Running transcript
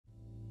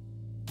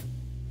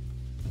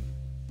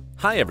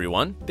Hi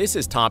everyone, this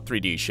is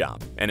Top3D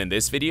Shop, and in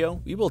this video,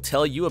 we will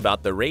tell you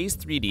about the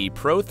Raise3D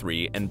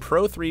Pro3 and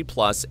Pro3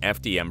 Plus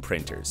FDM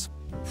printers.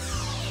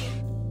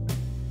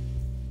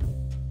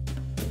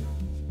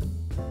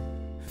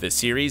 The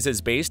series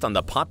is based on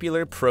the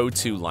popular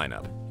Pro2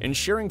 lineup,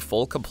 ensuring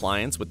full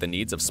compliance with the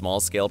needs of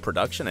small-scale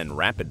production and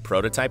rapid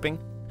prototyping.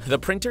 The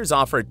printers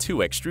offer 2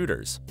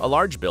 extruders, a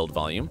large build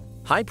volume,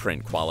 high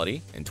print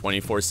quality, and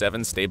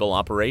 24/7 stable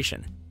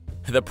operation.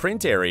 The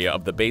print area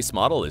of the base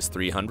model is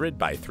 300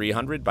 by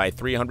 300 by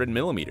 300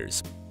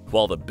 millimeters,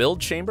 while the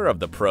build chamber of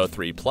the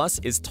Pro3 Plus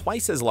is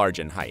twice as large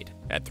in height,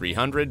 at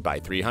 300 by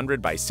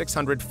 300 by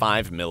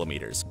 605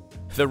 millimeters.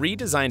 The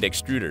redesigned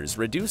extruders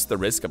reduce the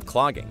risk of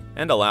clogging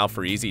and allow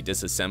for easy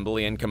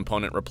disassembly and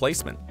component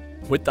replacement,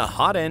 with the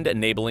hot end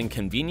enabling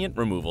convenient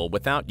removal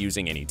without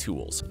using any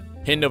tools.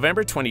 In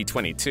November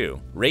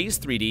 2022,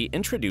 Raise3D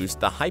introduced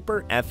the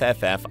Hyper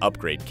FFF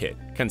upgrade kit,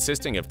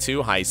 consisting of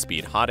 2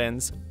 high-speed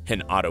hotends,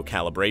 an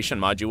autocalibration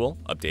module,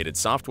 updated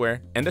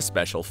software, and a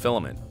special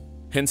filament.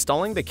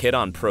 Installing the kit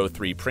on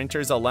Pro3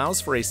 printers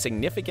allows for a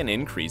significant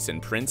increase in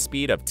print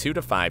speed of 2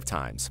 to 5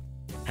 times.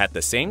 At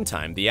the same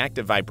time, the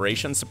active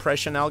vibration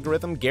suppression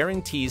algorithm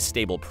guarantees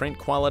stable print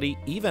quality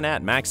even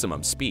at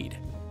maximum speed.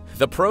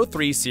 The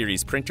Pro3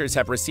 series printers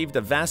have received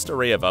a vast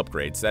array of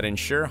upgrades that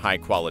ensure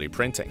high-quality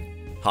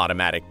printing.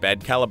 Automatic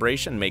bed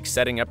calibration makes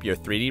setting up your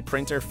 3D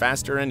printer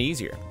faster and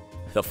easier.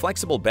 The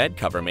flexible bed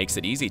cover makes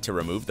it easy to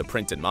remove the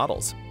printed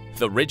models.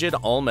 The rigid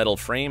all-metal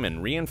frame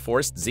and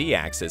reinforced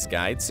Z-axis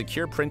guide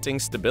secure printing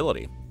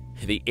stability.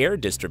 The air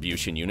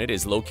distribution unit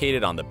is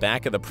located on the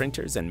back of the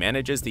printers and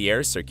manages the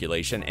air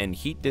circulation and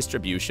heat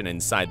distribution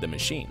inside the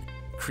machine,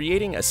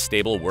 creating a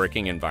stable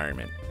working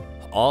environment.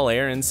 All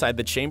air inside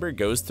the chamber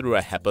goes through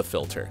a HEPA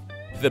filter.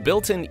 The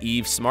built-in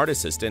Eve Smart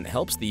Assistant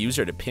helps the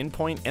user to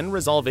pinpoint and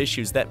resolve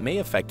issues that may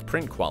affect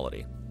print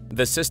quality.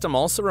 The system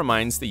also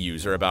reminds the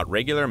user about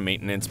regular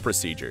maintenance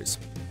procedures.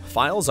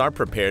 Files are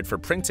prepared for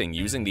printing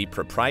using the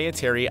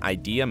proprietary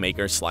Idea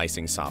Maker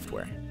slicing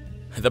software.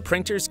 The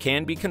printers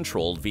can be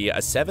controlled via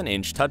a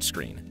 7-inch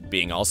touchscreen,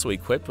 being also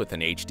equipped with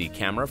an HD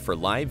camera for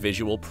live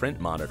visual print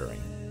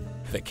monitoring.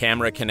 The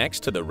camera connects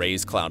to the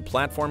Raise Cloud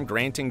platform,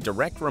 granting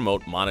direct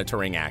remote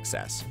monitoring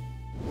access.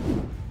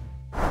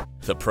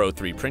 The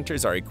Pro3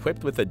 printers are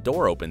equipped with a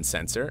door open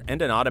sensor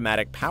and an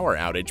automatic power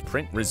outage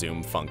print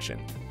resume function.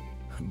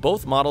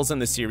 Both models in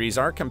the series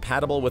are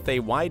compatible with a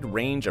wide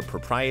range of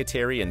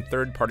proprietary and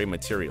third-party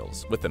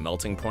materials, with a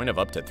melting point of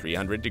up to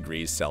 300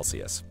 degrees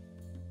Celsius.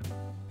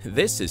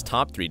 This is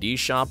Top3D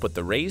Shop with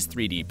the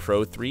Raise3D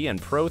Pro3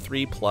 and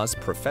Pro3 Plus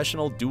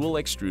Professional Dual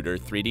Extruder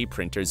 3D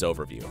Printers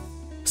overview.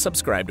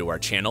 Subscribe to our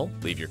channel,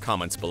 leave your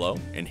comments below,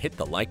 and hit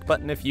the like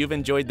button if you've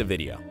enjoyed the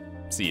video.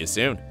 See you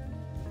soon!